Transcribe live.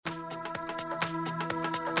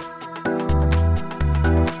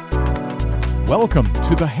Welcome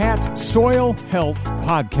to the HAT Soil Health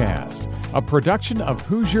Podcast, a production of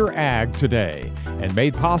Hoosier Ag Today, and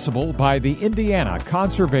made possible by the Indiana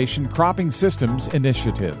Conservation Cropping Systems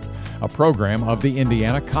Initiative, a program of the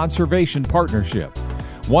Indiana Conservation Partnership.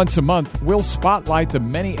 Once a month, we'll spotlight the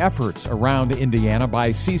many efforts around Indiana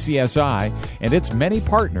by CCSI and its many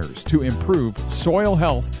partners to improve soil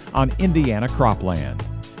health on Indiana cropland.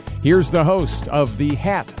 Here's the host of the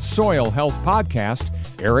HAT Soil Health Podcast,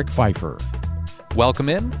 Eric Pfeiffer. Welcome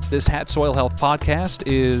in. This HAT Soil Health Podcast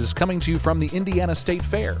is coming to you from the Indiana State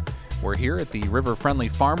Fair. We're here at the River Friendly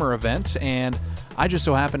Farmer event, and I just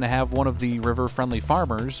so happen to have one of the River Friendly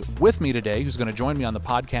Farmers with me today who's going to join me on the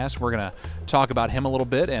podcast. We're going to talk about him a little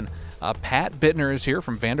bit, and Pat Bittner is here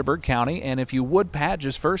from Vanderburgh County. And if you would, Pat,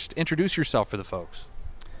 just first introduce yourself for the folks.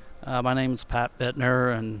 My name's Pat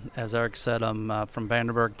Bittner, and as Eric said, I'm from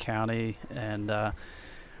Vanderburgh County, and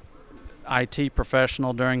IT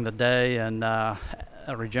professional during the day, and a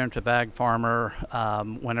regenerative ag farmer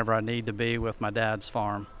whenever I need to be with my dad's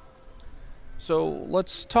farm. So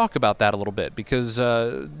let's talk about that a little bit, because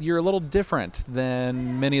you're a little different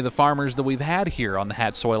than many of the farmers that we've had here on the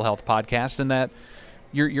HAT Soil Health Podcast, in that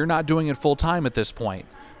you're not doing it full time at this point,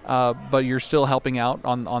 but you're still helping out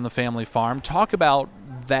on the family farm. Talk about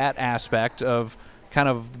that aspect of kind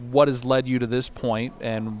of what has led you to this point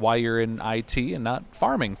and why you're in IT and not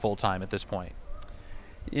farming full time at this point.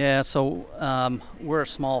 Yeah, so we're a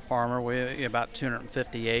small farmer. We about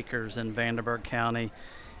 250 acres in Vanderburgh County,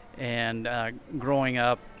 and growing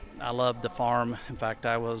up, I loved the farm. In fact,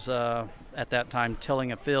 I was at that time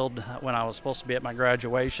tilling a field when I was supposed to be at my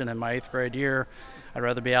graduation in my 8th grade year. I'd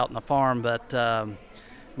rather be out on the farm, but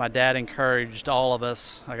my dad encouraged all of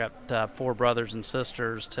us. I got 4 brothers and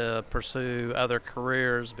sisters to pursue other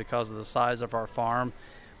careers because of the size of our farm,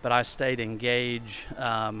 but I stayed engaged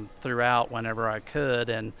throughout whenever I could.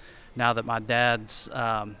 And now that my dad's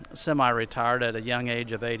semi-retired at a young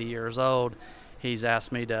age of 80 years old, he's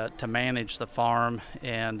asked me to manage the farm,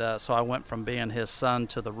 and so I went from being his son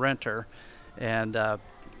to the renter, and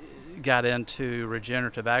got into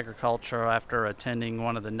regenerative agriculture after attending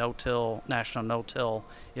one of the national no-till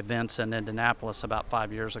events in Indianapolis about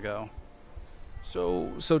 5 years ago. So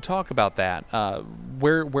talk about that.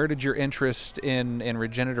 Where did your interest in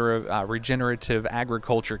regenerative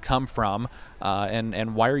agriculture come from,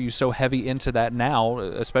 and why are you so heavy into that now,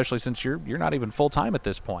 especially since you're not even full time at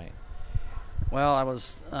this point? Well, I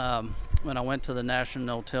was when I went to the National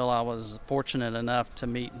No-Till, I was fortunate enough to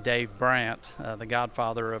meet Dave Brandt, the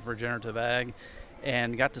godfather of regenerative ag,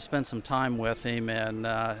 and got to spend some time with him, and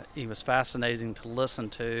he was fascinating to listen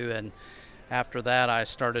to. And after that, I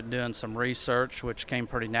started doing some research, which came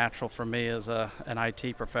pretty natural for me as an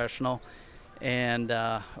IT professional, and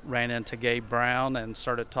ran into Gabe Brown and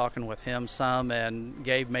started talking with him some. And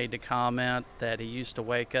Gabe made the comment that he used to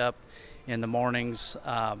wake up in the mornings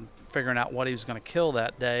figuring out what he was going to kill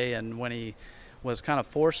that day, and when he was kind of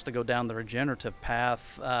forced to go down the regenerative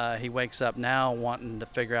path, he wakes up now wanting to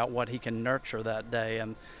figure out what he can nurture that day,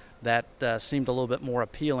 and that seemed a little bit more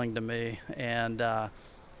appealing to me. And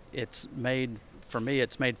it's made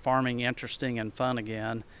farming interesting and fun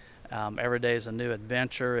again. Every day is a new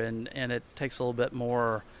adventure, and it takes a little bit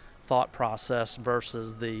more thought process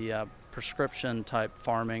versus the prescription type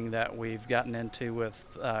farming that we've gotten into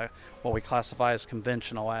with what we classify as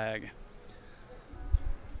conventional ag.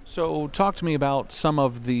 So talk to me about some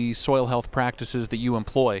of the soil health practices that you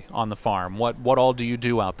employ on the farm. What all do you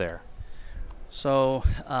do out there? So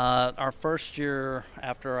our first year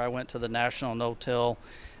after I went to the National No-Till,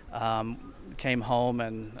 came home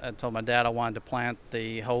and I told my dad I wanted to plant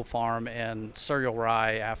the whole farm in cereal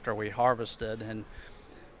rye after we harvested, and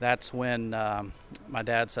that's when my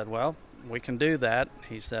dad said, well, we can do that.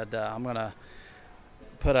 He said, I'm going to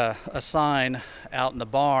put a sign out in the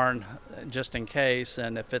barn just in case,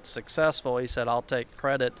 and if it's successful, he said, I'll take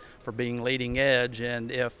credit for being leading edge,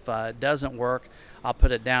 and if it doesn't work, I'll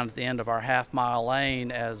put it down at the end of our half-mile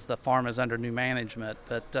lane as the farm is under new management.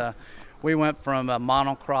 But we went from a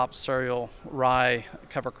monocrop cereal rye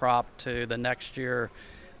cover crop to the next year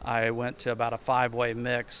I went to about a 5-way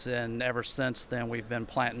mix, and ever since then we've been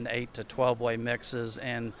planting 8 to 12-way mixes,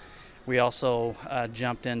 and we also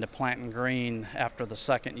jumped into planting green after the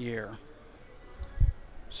second year.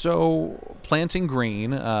 So planting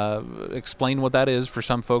green, explain what that is for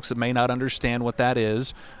some folks that may not understand what that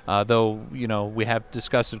is, though we have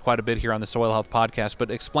discussed it quite a bit here on the Soil Health Podcast, but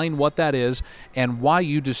explain what that is and why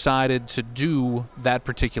you decided to do that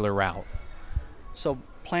particular route. So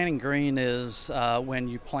planting green is when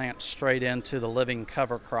you plant straight into the living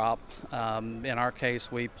cover crop. In our case,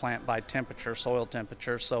 we plant by temperature, soil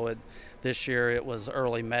temperature. So this year it was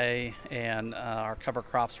early May, and our cover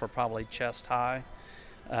crops were probably chest high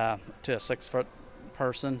to a 6-foot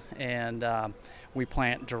person, and we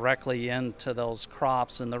plant directly into those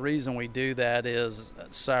crops. And the reason we do that is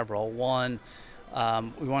several. One,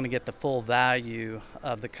 we want to get the full value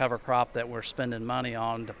of the cover crop that we're spending money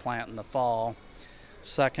on to plant in the fall.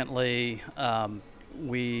 Secondly,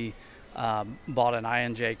 we bought an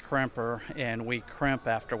INJ crimper, and we crimp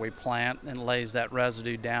after we plant and lays that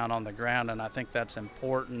residue down on the ground, and I think that's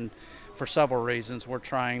important for several reasons. We're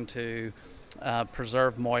trying to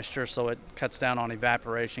preserve moisture, so it cuts down on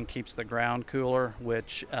evaporation, keeps the ground cooler,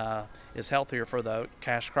 which is healthier for the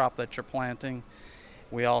cash crop that you're planting.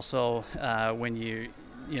 We also, when you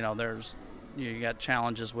got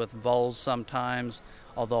challenges with voles sometimes,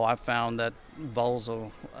 although I've found that voles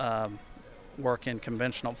will work in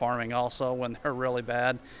conventional farming also when they're really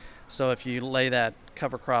bad. So if you lay that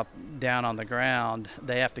cover crop down on the ground,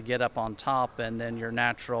 they have to get up on top, and then your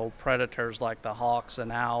natural predators like the hawks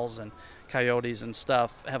and owls and coyotes and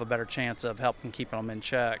stuff have a better chance of helping keeping them in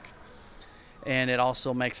check. And it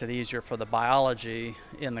also makes it easier for the biology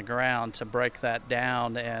in the ground to break that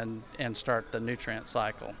down and start the nutrient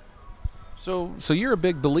cycle. So you're a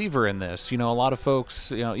big believer in this. A lot of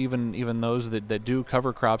folks, even those that do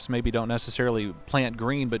cover crops maybe don't necessarily plant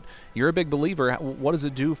green, but you're a big believer. What does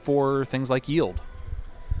it do for things like yield?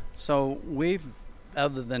 So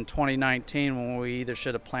other than 2019, when we either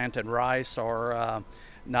should have planted rice or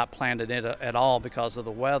not planted it at all because of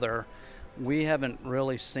the weather, we haven't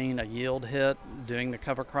really seen a yield hit doing the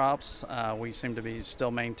cover crops. We seem to be still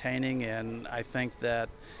maintaining, and I think that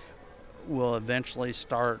we'll eventually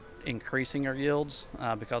start increasing our yields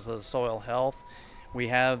because of the soil health. We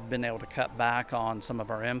have been able to cut back on some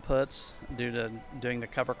of our inputs due to doing the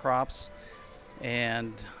cover crops,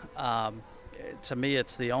 and to me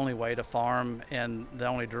it's the only way to farm and the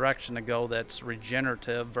only direction to go that's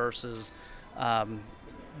regenerative versus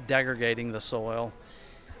degrading the soil.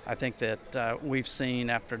 I think that we've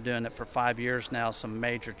seen, after doing it for 5 years now, some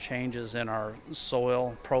major changes in our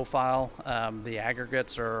soil profile. The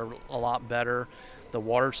aggregates are a lot better. The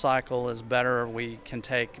water cycle is better. We can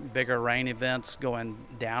take bigger rain events going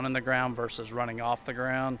down in the ground versus running off the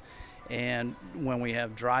ground. And when we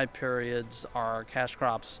have dry periods, our cash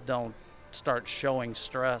crops don't start showing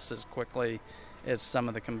stress as quickly as some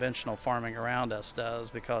of the conventional farming around us does,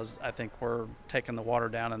 because I think we're taking the water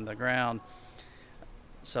down in the ground.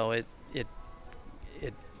 So it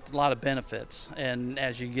a lot of benefits, and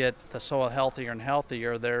as you get the soil healthier and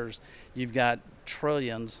healthier, you've got a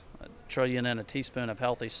trillion in a teaspoon of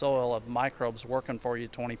healthy soil of microbes working for you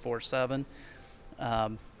 24/7,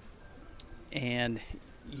 and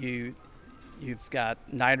you've got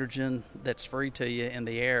nitrogen that's free to you in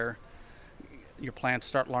the air. Your plants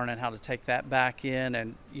start learning how to take that back in,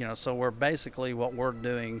 and so we're basically, what we're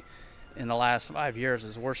doing in the last 5 years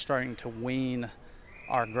is we're starting to wean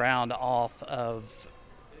our ground off of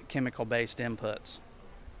chemical-based inputs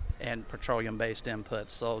and petroleum-based inputs.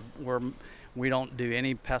 So we don't do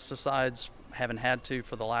any pesticides, haven't had to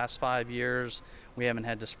for the last 5 years. We haven't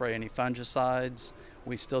had to spray any fungicides.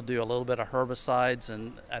 We still do a little bit of herbicides,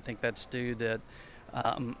 and I think that's due that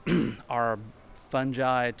our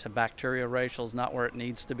fungi to bacteria ratio is not where it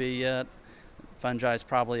needs to be yet. Fungi is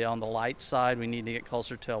probably on the light side. We need to get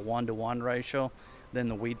closer to a 1-to-1 ratio. Then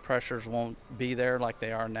the weed pressures won't be there like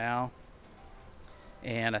they are now.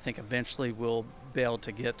 And I think eventually we'll be able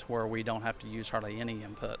to get to where we don't have to use hardly any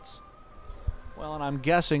inputs. Well, and I'm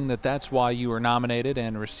guessing that's why you were nominated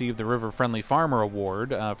and received the River Friendly Farmer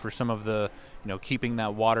Award for some of the, keeping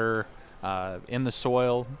that water in the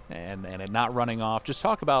soil and it not running off. Just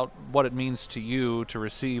talk about what it means to you to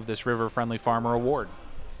receive this River Friendly Farmer Award.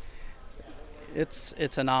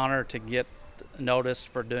 It's an honor to get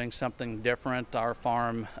noticed for doing something different. Our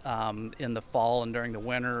farm in the fall and during the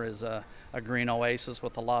winter is a green oasis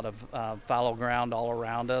with a lot of fallow ground all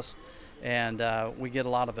around us, and we get a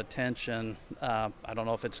lot of attention. I don't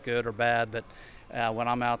know if it's good or bad, but when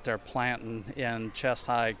I'm out there planting in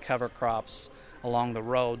chest-high cover crops along the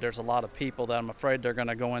road, there's a lot of people that I'm afraid they're going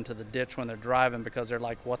to go into the ditch when they're driving because they're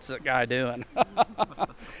like, what's that guy doing?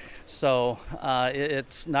 So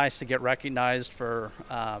it's nice to get recognized for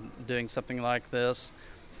doing something like this,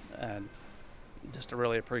 and just to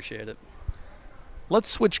really appreciate it. Let's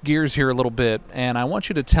switch gears here a little bit, and I want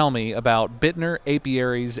you to tell me about Bittner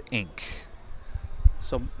Apiaries, Inc.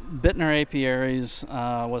 So Bittner Apiaries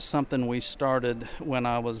was something we started when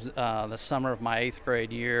I was the summer of my 8th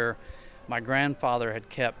grade year. My grandfather had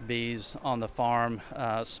kept bees on the farm,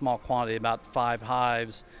 small quantity, about 5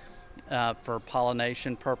 hives, for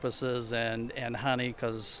pollination purposes and honey,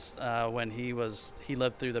 because when he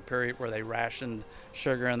lived through the period where they rationed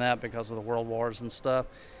sugar and that because of the world wars and stuff.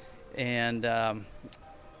 And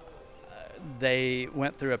they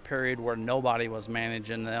went through a period where nobody was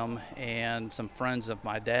managing them, and some friends of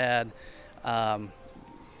my dad,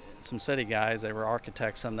 some city guys, they were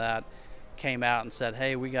architects and that, came out and said,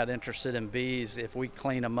 hey, we got interested in bees. If we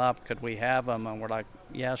clean them up, could we have them? And we're like,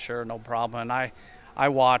 yeah, sure, no problem. And I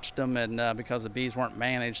watched them, and because the bees weren't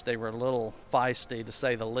managed, they were a little feisty, to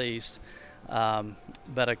say the least.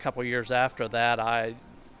 But a couple years after that, I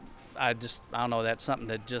don't know, that's something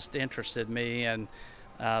that just interested me. And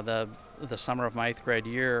the summer of my 8th grade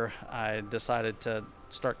year, I decided to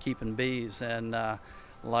start keeping bees. And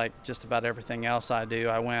like just about everything else I do,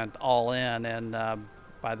 I went all in. And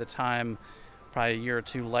by the time, probably a year or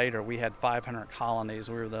two later, we had 500 colonies.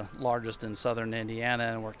 We were the largest in southern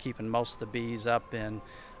Indiana, and we're keeping most of the bees up in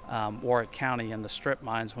Warwick County in the strip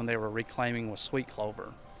mines when they were reclaiming with sweet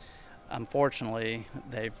clover. Unfortunately,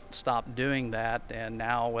 they've stopped doing that, and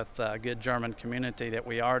now with a good German community that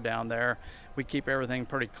we are down there, we keep everything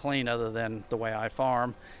pretty clean other than the way I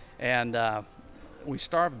farm, and we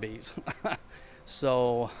starve bees.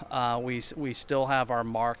 So we still have our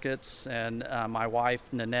markets, and my wife,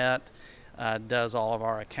 Nanette, does all of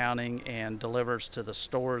our accounting and delivers to the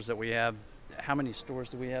stores that we have. How many stores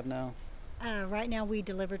do we have now? Right now we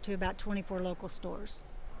deliver to about 24 local stores.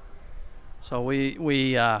 So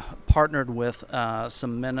we partnered with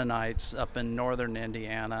some Mennonites up in northern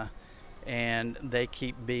Indiana, and they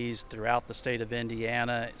keep bees throughout the state of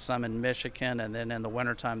Indiana, some in Michigan, and then in the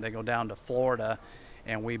wintertime they go down to Florida,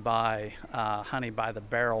 and we buy honey by the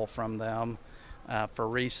barrel from them for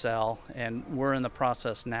resale. And we're in the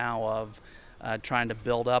process now of trying to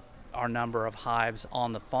build up our number of hives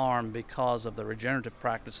on the farm because of the regenerative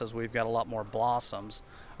practices. We've got a lot more blossoms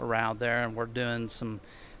around there, and we're doing some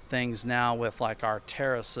things now with like our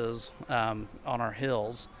terraces on our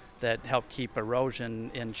hills that help keep erosion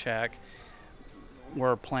in check.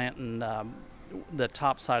 We're planting, the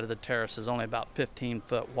top side of the terrace is only about 15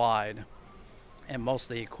 foot wide, and most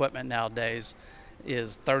of the equipment nowadays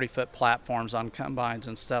is 30-foot platforms on combines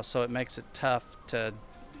and stuff, so it makes it tough to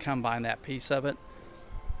combine that piece of it.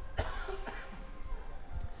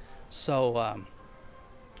 So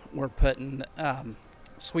we're putting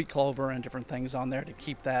sweet clover and different things on there to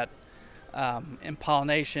keep that in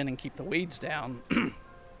pollination and keep the weeds down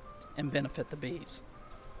and benefit the bees.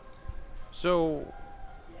 So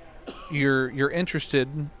you're interested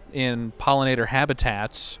in pollinator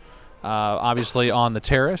habitats, obviously on the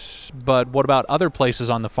terrace, but what about other places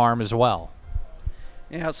on the farm as well?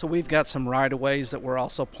 Yeah, so we've got some right-of-ways that we're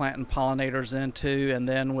also planting pollinators into, and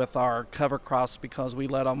then with our cover crops, because we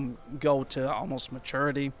let them go to almost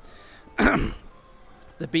maturity,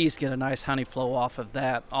 the bees get a nice honey flow off of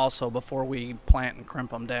that also before we plant and crimp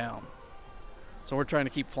them down. So we're trying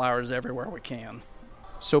to keep flowers everywhere we can.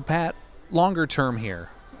 So Pat, longer term here,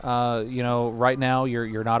 right now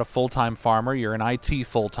you're not a full-time farmer, you're an IT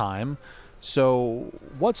full-time. So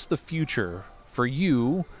what's the future for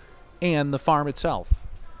you and the farm itself?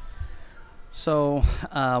 So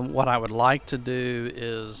what I would like to do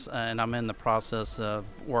is, and I'm in the process of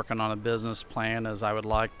working on a business plan, is I would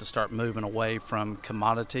like to start moving away from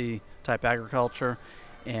commodity type agriculture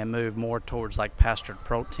and move more towards like pastured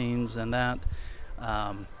proteins and that.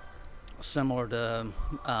 Similar to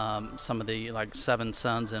some of the like Seven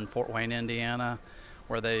Sons in Fort Wayne, Indiana,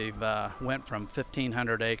 where they've went from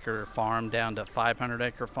 1,500 acre farm down to 500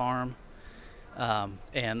 acre farm.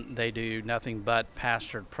 And they do nothing but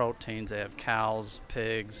pastured proteins. They have cows,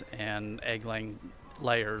 pigs, and egg-laying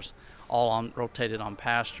layers all rotated on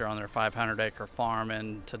pasture on their 500-acre farm.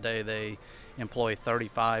 And today they employ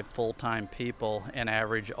 35 full-time people and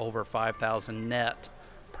average over 5,000 net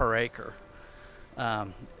per acre.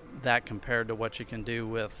 That compared to what you can do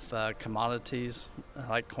with commodities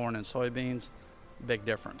like corn and soybeans, big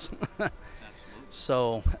difference.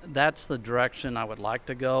 So that's the direction I would like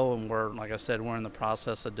to go, and like I said, we're in the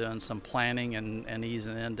process of doing some planning and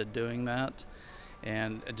easing into doing that.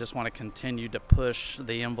 And I just want to continue to push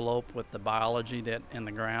the envelope with the biology that in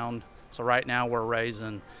the ground. So right now we're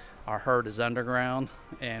raising, our herd is underground,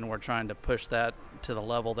 and we're trying to push that to the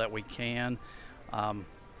level that we can.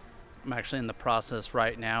 I'm actually in the process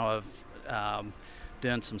right now of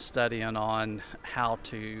doing some studying on how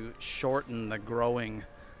to shorten the growing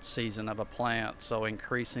season of a plant, so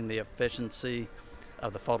increasing the efficiency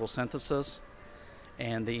of the photosynthesis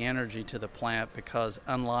and the energy to the plant, because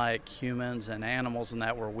unlike humans and animals and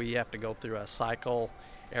that, where we have to go through a cycle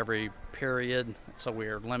every period, so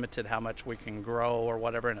we're limited how much we can grow or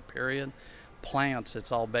whatever in a period, plants,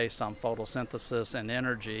 it's all based on photosynthesis and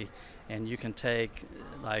energy. And you can take,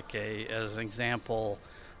 like as an example,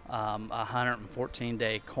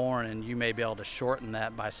 114-day corn, and you may be able to shorten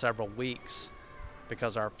that by several weeks,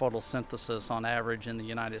 because our photosynthesis on average in the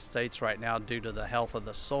United States right now, due to the health of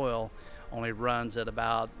the soil, only runs at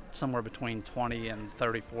about somewhere between 20 and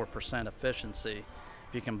 34% efficiency.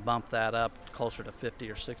 If you can bump that up closer to 50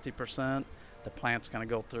 or 60%, the plant's going to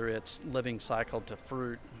go through its living cycle to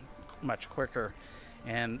fruit much quicker.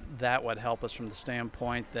 And that would help us from the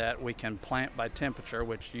standpoint that we can plant by temperature,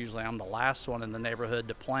 which usually I'm the last one in the neighborhood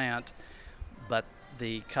to plant, but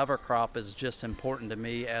the cover crop is just important to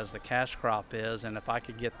me as the cash crop is. And if I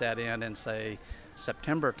could get that in say,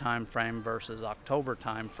 September time frame versus October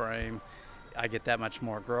time frame, I get that much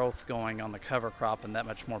more growth going on the cover crop and that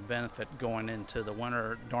much more benefit going into the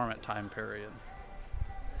winter dormant time period.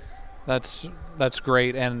 That's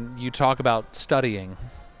great. And you talk about studying.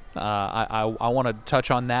 I want to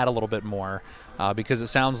touch on that a little bit more, because it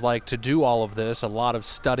sounds like to do all of this, a lot of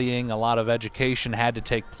studying, a lot of education had to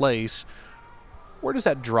take place. Where does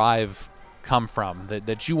that drive come from,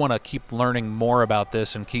 that you want to keep learning more about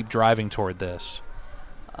this and keep driving toward this?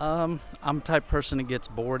 I'm the type of person that gets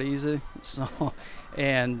bored easy. So,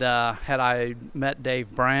 and had I met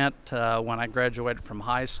Dave Brandt when I graduated from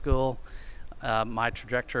high school, my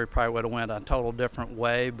trajectory probably would have went a total different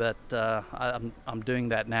way, but I'm doing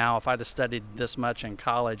that now. If I'd have studied this much in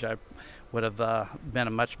college, I would have been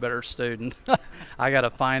a much better student. I got a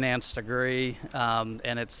finance degree, and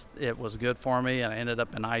it was good for me, and I ended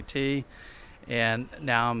up in IT, and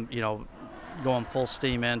now I'm going full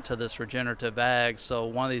steam into this regenerative ag. So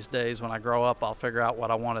one of these days when I grow up, I'll figure out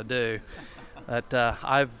what I want to do. But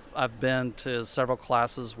I've been to several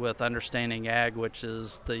classes with Understanding Ag, which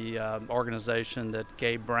is the organization that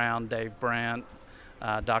Gabe Brown, Dave Brandt,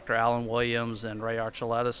 Dr. Alan Williams, and Ray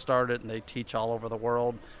Archuleta started, and they teach all over the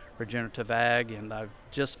world regenerative ag. And I've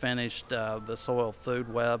just finished the Soil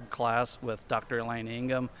Food Web class with Dr. Elaine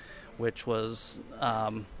Ingham, which was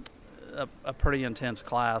a pretty intense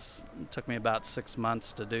class. It took me about 6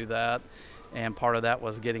 months to do that. And part of that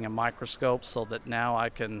was getting a microscope so that now I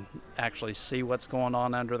can actually see what's going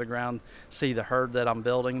on under the ground, see the herd that I'm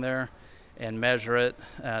building there, and measure it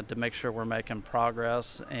to make sure we're making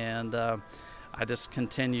progress. And I just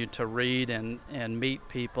continue to read and meet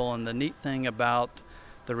people. And the neat thing about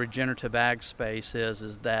the regenerative ag space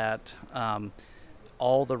is that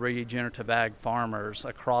all the regenerative ag farmers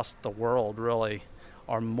across the world really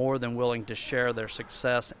are more than willing to share their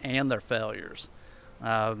success and their failures.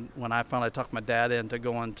 When I finally talked my dad into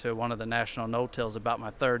going to one of the national no-tills about my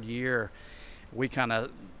third year, we kind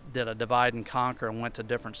of did a divide and conquer and went to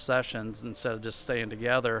different sessions instead of just staying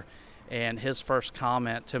together. And his first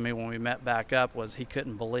comment to me when we met back up was he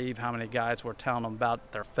couldn't believe how many guys were telling him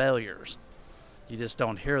about their failures. You just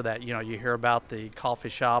don't hear that. You hear about the coffee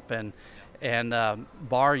shop and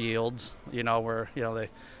bar yields, where, they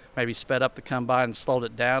maybe sped up to come by and slowed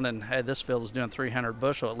it down, and hey, this field is doing 300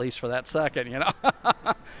 bushel at least for that second,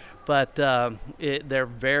 But they're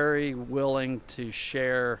very willing to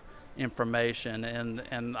share information,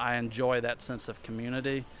 and I enjoy that sense of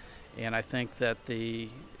community. And I think that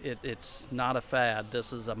it's not a fad.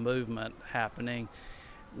 This is a movement happening.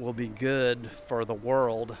 Will be good for the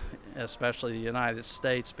world, especially the United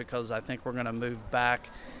States, because I think we're going to move back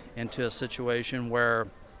into a situation where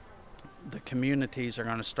the communities are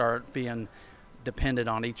going to start being dependent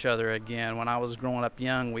on each other again. When I was growing up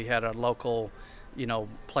young, we had a local,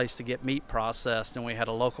 place to get meat processed, and we had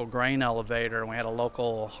a local grain elevator, and we had a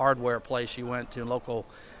local hardware place you went to, local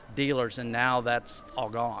dealers, and now that's all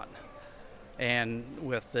gone. And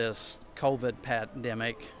with this COVID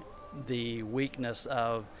pandemic, the weakness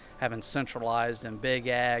of having centralized and big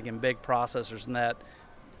ag and big processors and that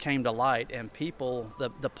came to light. And people,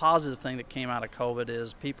 the positive thing that came out of COVID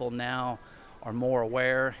is people now are more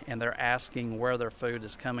aware, and they're asking where their food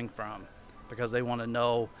is coming from, because they want to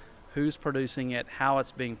know who's producing it, how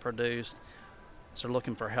it's being produced. So they're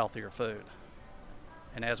looking for healthier food.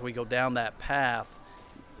 And as we go down that path,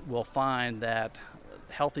 we'll find that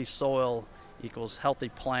healthy soil equals healthy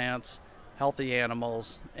plants, healthy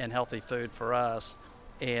animals, and healthy food for us.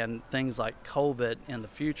 And things like COVID in the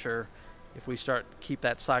future, if we start keep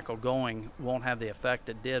that cycle going, won't have the effect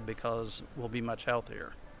it did, because we'll be much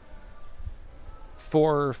healthier.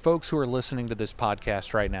 For folks who are listening to this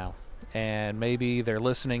podcast right now, and maybe they're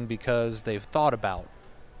listening because they've thought about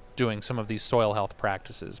doing some of these soil health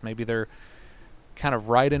practices, maybe they're kind of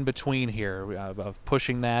right in between here of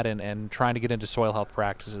pushing that and trying to get into soil health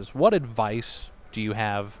practices. What advice do you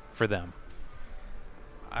have for them?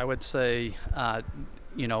 I would say,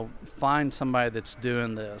 find somebody that's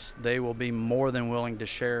doing this. They will be more than willing to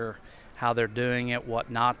share how they're doing it,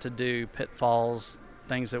 what not to do, pitfalls,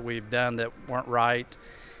 things that we've done that weren't right.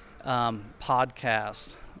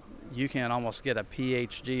 Podcasts. You can almost get a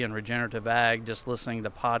PhD in regenerative ag just listening to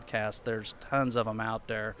podcasts. There's tons of them out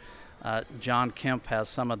there. John Kemp has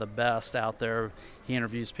some of the best out there. He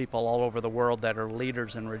interviews people all over the world that are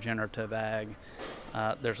leaders in regenerative ag.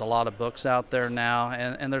 There's a lot of books out there now,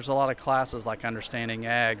 and there's a lot of classes like Understanding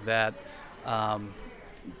Ag that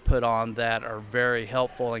put on that are very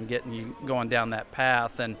helpful in getting you going down that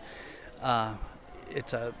path. And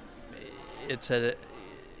it's a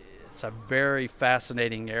very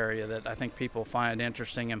fascinating area that I think people find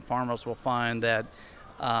interesting, and farmers will find that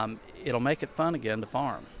it'll make it fun again to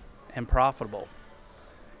farm and profitable.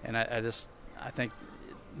 And I think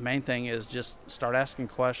the main thing is just start asking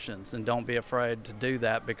questions, and don't be afraid to do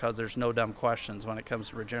that, because there's no dumb questions when it comes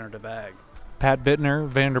to regenerative ag. Pat Bittner,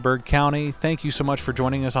 Vanderburgh County, thank you so much for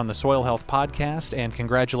joining us on the Soil Health Podcast, and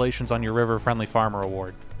congratulations on your River Friendly Farmer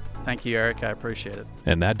Award. Thank you, Eric. I appreciate it.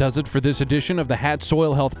 And that does it for this edition of the HAT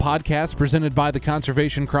Soil Health Podcast presented by the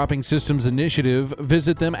Conservation Cropping Systems Initiative.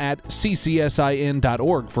 Visit them at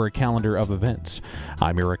ccsin.org for a calendar of events.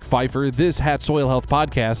 I'm Eric Pfeiffer. This HAT Soil Health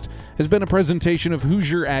Podcast has been a presentation of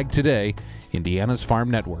Hoosier Ag Today, Indiana's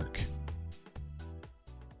Farm Network.